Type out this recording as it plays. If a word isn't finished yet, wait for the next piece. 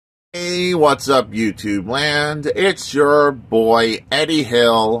Hey, what's up, YouTube land? It's your boy, Eddie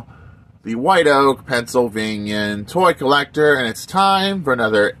Hill, the White Oak, Pennsylvanian toy collector, and it's time for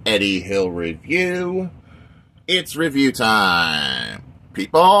another Eddie Hill review. It's review time,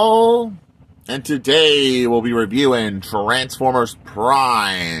 people. And today we'll be reviewing Transformers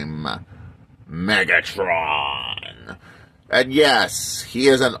Prime Megatron. And yes, he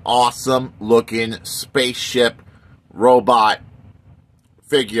is an awesome-looking spaceship robot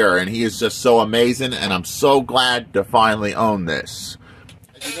figure, and he is just so amazing, and I'm so glad to finally own this.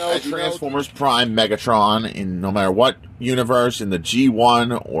 As you know, Transformers Prime Megatron, in no matter what universe, in the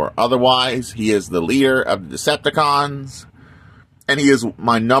G1 or otherwise, he is the leader of the Decepticons, and he is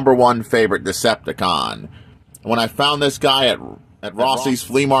my #1 favorite Decepticon. When I found this guy at Rossi's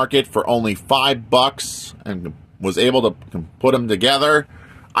flea market for only $5 and was able to put him together,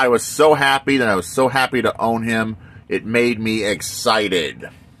 I was so happy, and I was so happy to own him. It made me excited.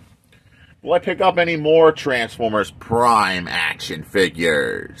 Will I pick up any more Transformers Prime action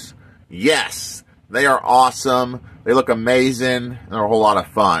figures? Yes, they are awesome. They look amazing, and they're a whole lot of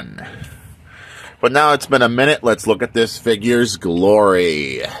fun. But now it's been a minute, let's look at this figure's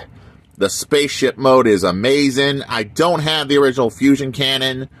glory. The spaceship mode is amazing. I don't have the original fusion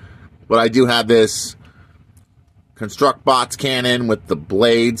cannon, but I do have this Construct Bots cannon with the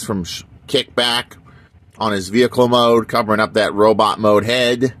blades from Kickback on his vehicle mode, covering up that robot mode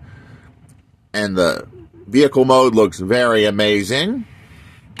head. And the vehicle mode looks very amazing.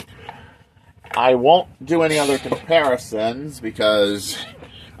 I won't do any other comparisons because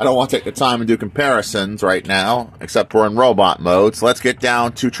I don't want to take the time and do comparisons right now, except for in robot mode. So let's get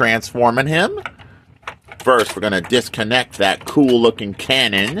down to transforming him. First, we're going to disconnect that cool-looking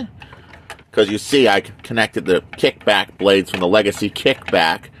cannon, because you see I connected the Kickback blades from the Legacy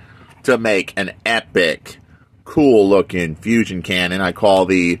Kickback to make an epic, cool-looking fusion cannon. I call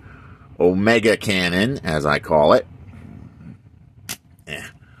the Omega Cannon, as I call it.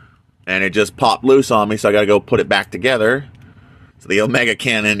 And it just popped loose on me, so I gotta go put it back together. So the Omega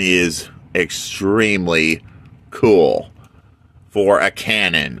Cannon is extremely cool for a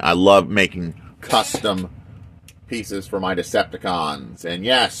cannon. I love making custom pieces for my Decepticons. And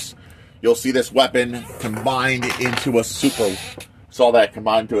yes, you'll see this weapon combined into a super... Saw that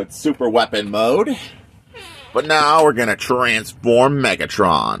combined to its super weapon mode. But now we're going to transform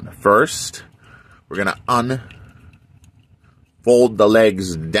Megatron. First, we're going to unfold the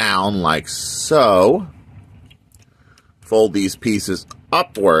legs down like so. Fold these pieces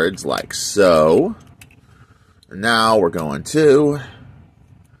upwards like so. And now we're going to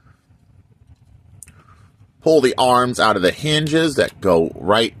pull the arms out of the hinges that go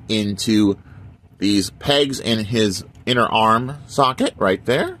right into these pegs in his inner arm socket right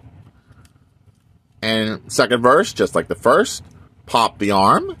there. And second verse, just like the first, pop the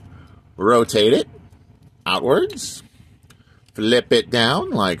arm, rotate it outwards, flip it down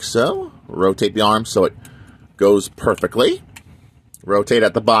like so, rotate the arm so it goes perfectly, rotate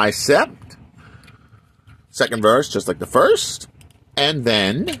at the bicep, second verse, just like the first, and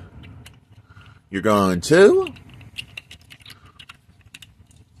then you're going to,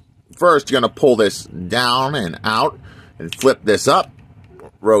 first you're going to pull this down and out and flip this up,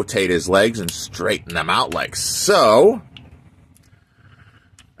 rotate his legs and straighten them out like so.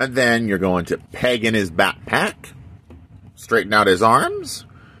 And then you're going to peg in his backpack, straighten out his arms,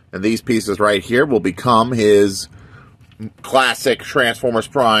 and these pieces right here will become his classic Transformers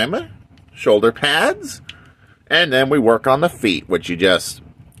Prime shoulder pads. And then we work on the feet, which you just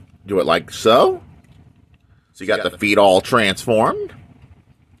do it like so. So you got the feet all transformed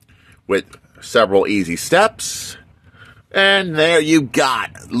with several easy steps. And there you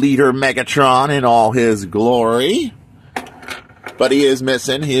got Leader Megatron in all his glory. But he is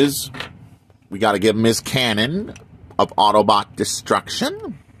missing his... We got to give him his cannon of Autobot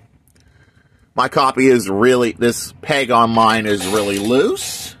destruction. My copy is really... This peg on mine is really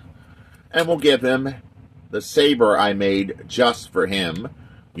loose. And we'll give him the saber I made just for him,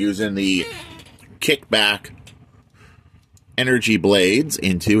 using the Kickback energy blades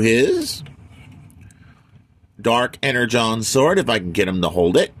into his Dark Energon sword, if I can get him to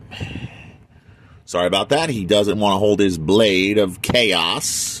hold it. Sorry about that. He doesn't want to hold his blade of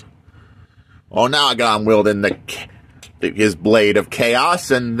chaos. Oh, now I got him wielding his blade of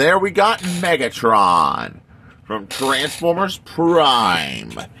chaos, and there we got Megatron from Transformers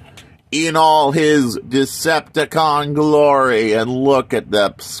Prime in all his Decepticon glory. And look at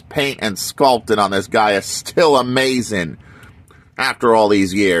the paint and sculpting on this guy is still amazing. After all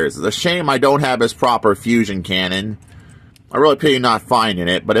these years. It's a shame I don't have his proper fusion cannon. I really pity not finding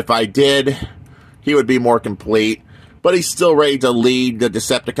it, but if I did, he would be more complete. but he's still ready to lead the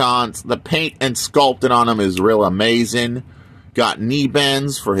Decepticons. The paint and sculpting on him is real amazing. Got knee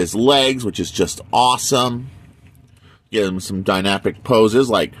bends for his legs, which is just awesome. Give him some dynamic poses,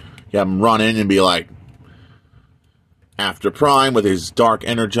 like have him run in and be like after Prime with his Dark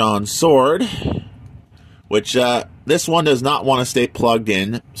Energon sword, which this one does not want to stay plugged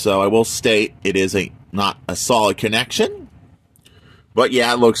in, so I will state it is not a solid connection. But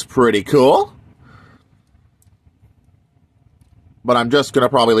yeah, it looks pretty cool. But I'm just going to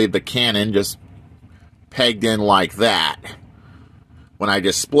probably leave the cannon just pegged in like that when I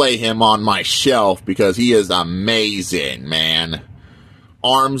display him on my shelf, because he is amazing, man.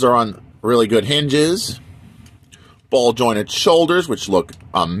 Arms are on really good hinges. Ball-jointed shoulders, which look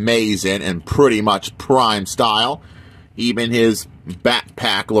amazing and pretty much Prime style. Even his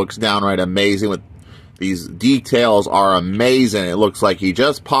backpack looks downright amazing. With these details are amazing. It looks like he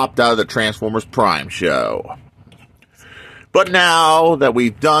just popped out of the Transformers Prime show. But now that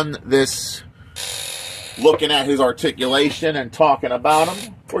we've done this, looking at his articulation and talking about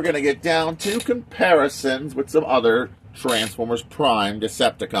him, we're going to get down to comparisons with some other Transformers Prime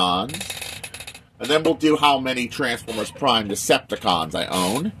Decepticons. And then we'll do how many Transformers Prime Decepticons I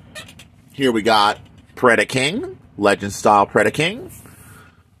own. Here we got Predaking, Legend-style Predaking.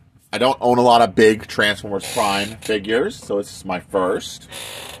 I don't own a lot of big Transformers Prime figures, so this is my first.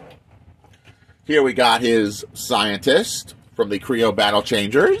 Here we got his scientist from the Creo Battle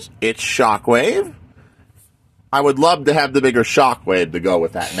Changers. It's Shockwave. I would love to have the bigger Shockwave to go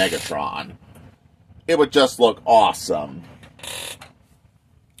with that Megatron. It would just look awesome.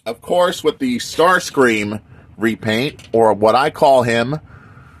 Of course, with the Starscream repaint, or what I call him,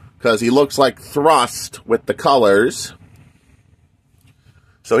 because he looks like Thrust with the colors.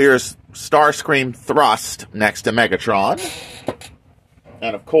 So here's Starscream Thrust next to Megatron.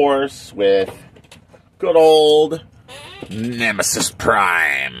 And of course, with good old Nemesis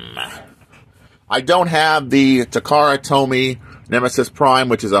Prime. I don't have the Takara Tomy Nemesis Prime,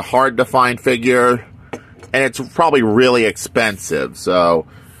 which is a hard-to-find figure, and it's probably really expensive. So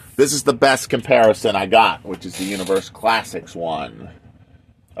this is the best comparison I got, which is the Universe Classics one.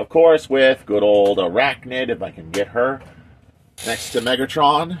 Of course, with good old Arachnid, if I can get her, next to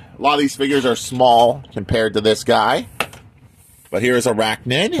Megatron. A lot of these figures are small compared to this guy. But here's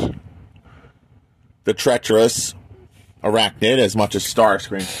Arachnid. The treacherous Arachnid, as much as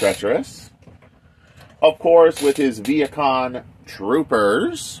Starscream's treacherous. Of course, with his Viacon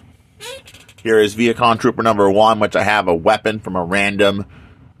Troopers. Here is Viacon Trooper number 1, which I have a weapon from a random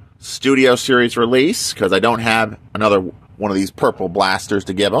Studio Series release, because I don't have another one of these purple blasters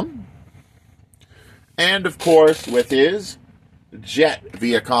to give him. And, of course, with his Jet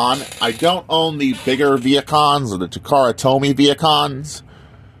Viacon. I don't own the bigger Viacons, or the Takara Tomy Viacons.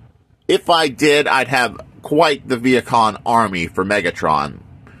 If I did, I'd have quite the Viacon army for Megatron.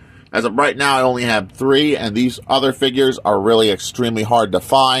 As of right now, I only have 3, and these other figures are really extremely hard to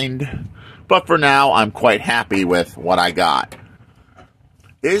find. But for now, I'm quite happy with what I got.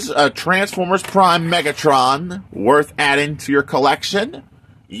 Is a Transformers Prime Megatron worth adding to your collection?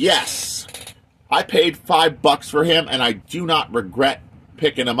 Yes. I paid $5 for him, and I do not regret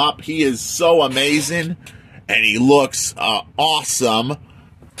picking him up. He is so amazing, and he looks awesome. And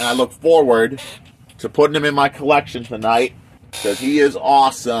I look forward to putting him in my collection tonight, because he is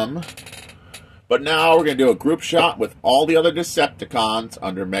awesome. But now we're going to do a group shot with all the other Decepticons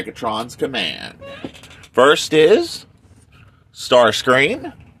under Megatron's command. First is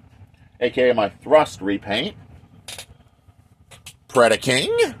Starscream, aka my Thrust repaint.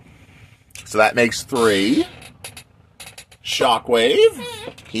 Predaking. So that makes 3.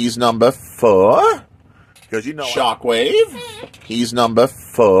 Shockwave. He's number 4. Because you know Shockwave. He's number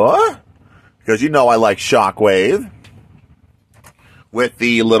 4. Because you know I like Shockwave. With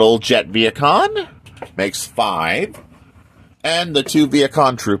the little Jet Viacon. Makes 5. And the 2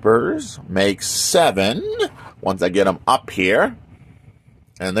 Viacon Troopers makes 7. Once I get them up here.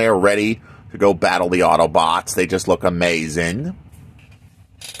 And they're ready to go battle the Autobots. They just look amazing.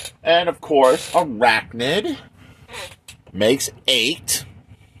 And, of course, Arachnid makes 8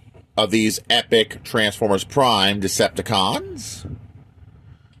 of these epic Transformers Prime Decepticons.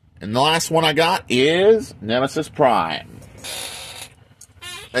 And the last one I got is Nemesis Prime.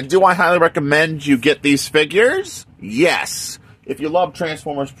 And do I highly recommend you get these figures? Yes. If you love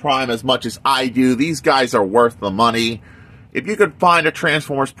Transformers Prime as much as I do, these guys are worth the money. If you could find a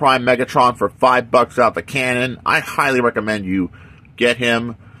Transformers Prime Megatron for $5 out the cannon, I highly recommend you get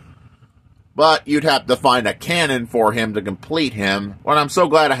him. But you'd have to find a cannon for him to complete him. Well, I'm so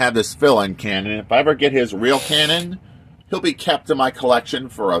glad I have this fill-in cannon. If I ever get his real cannon, he'll be kept in my collection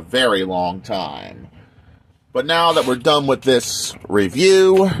for a very long time. But now that we're done with this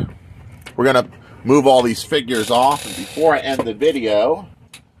review, we're going to move all these figures off. And before I end the video,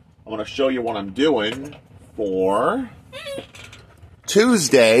 I want to show you what I'm doing for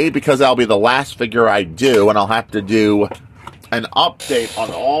Tuesday, because that'll be the last figure I do, and I'll have to do an update on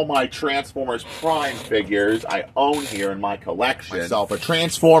all my Transformers Prime figures I own here in my collection. Myself a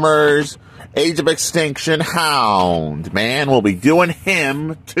Transformers Age of Extinction Hound. Man, we'll be doing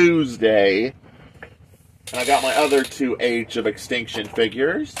him Tuesday. And I got my other 2 Age of Extinction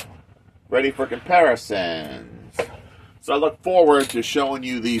figures ready for comparisons. So I look forward to showing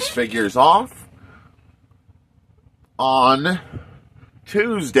you these figures off on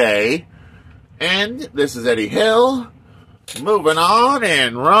Tuesday. And this is Eddie Hill, moving on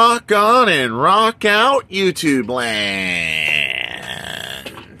and rock out YouTube land.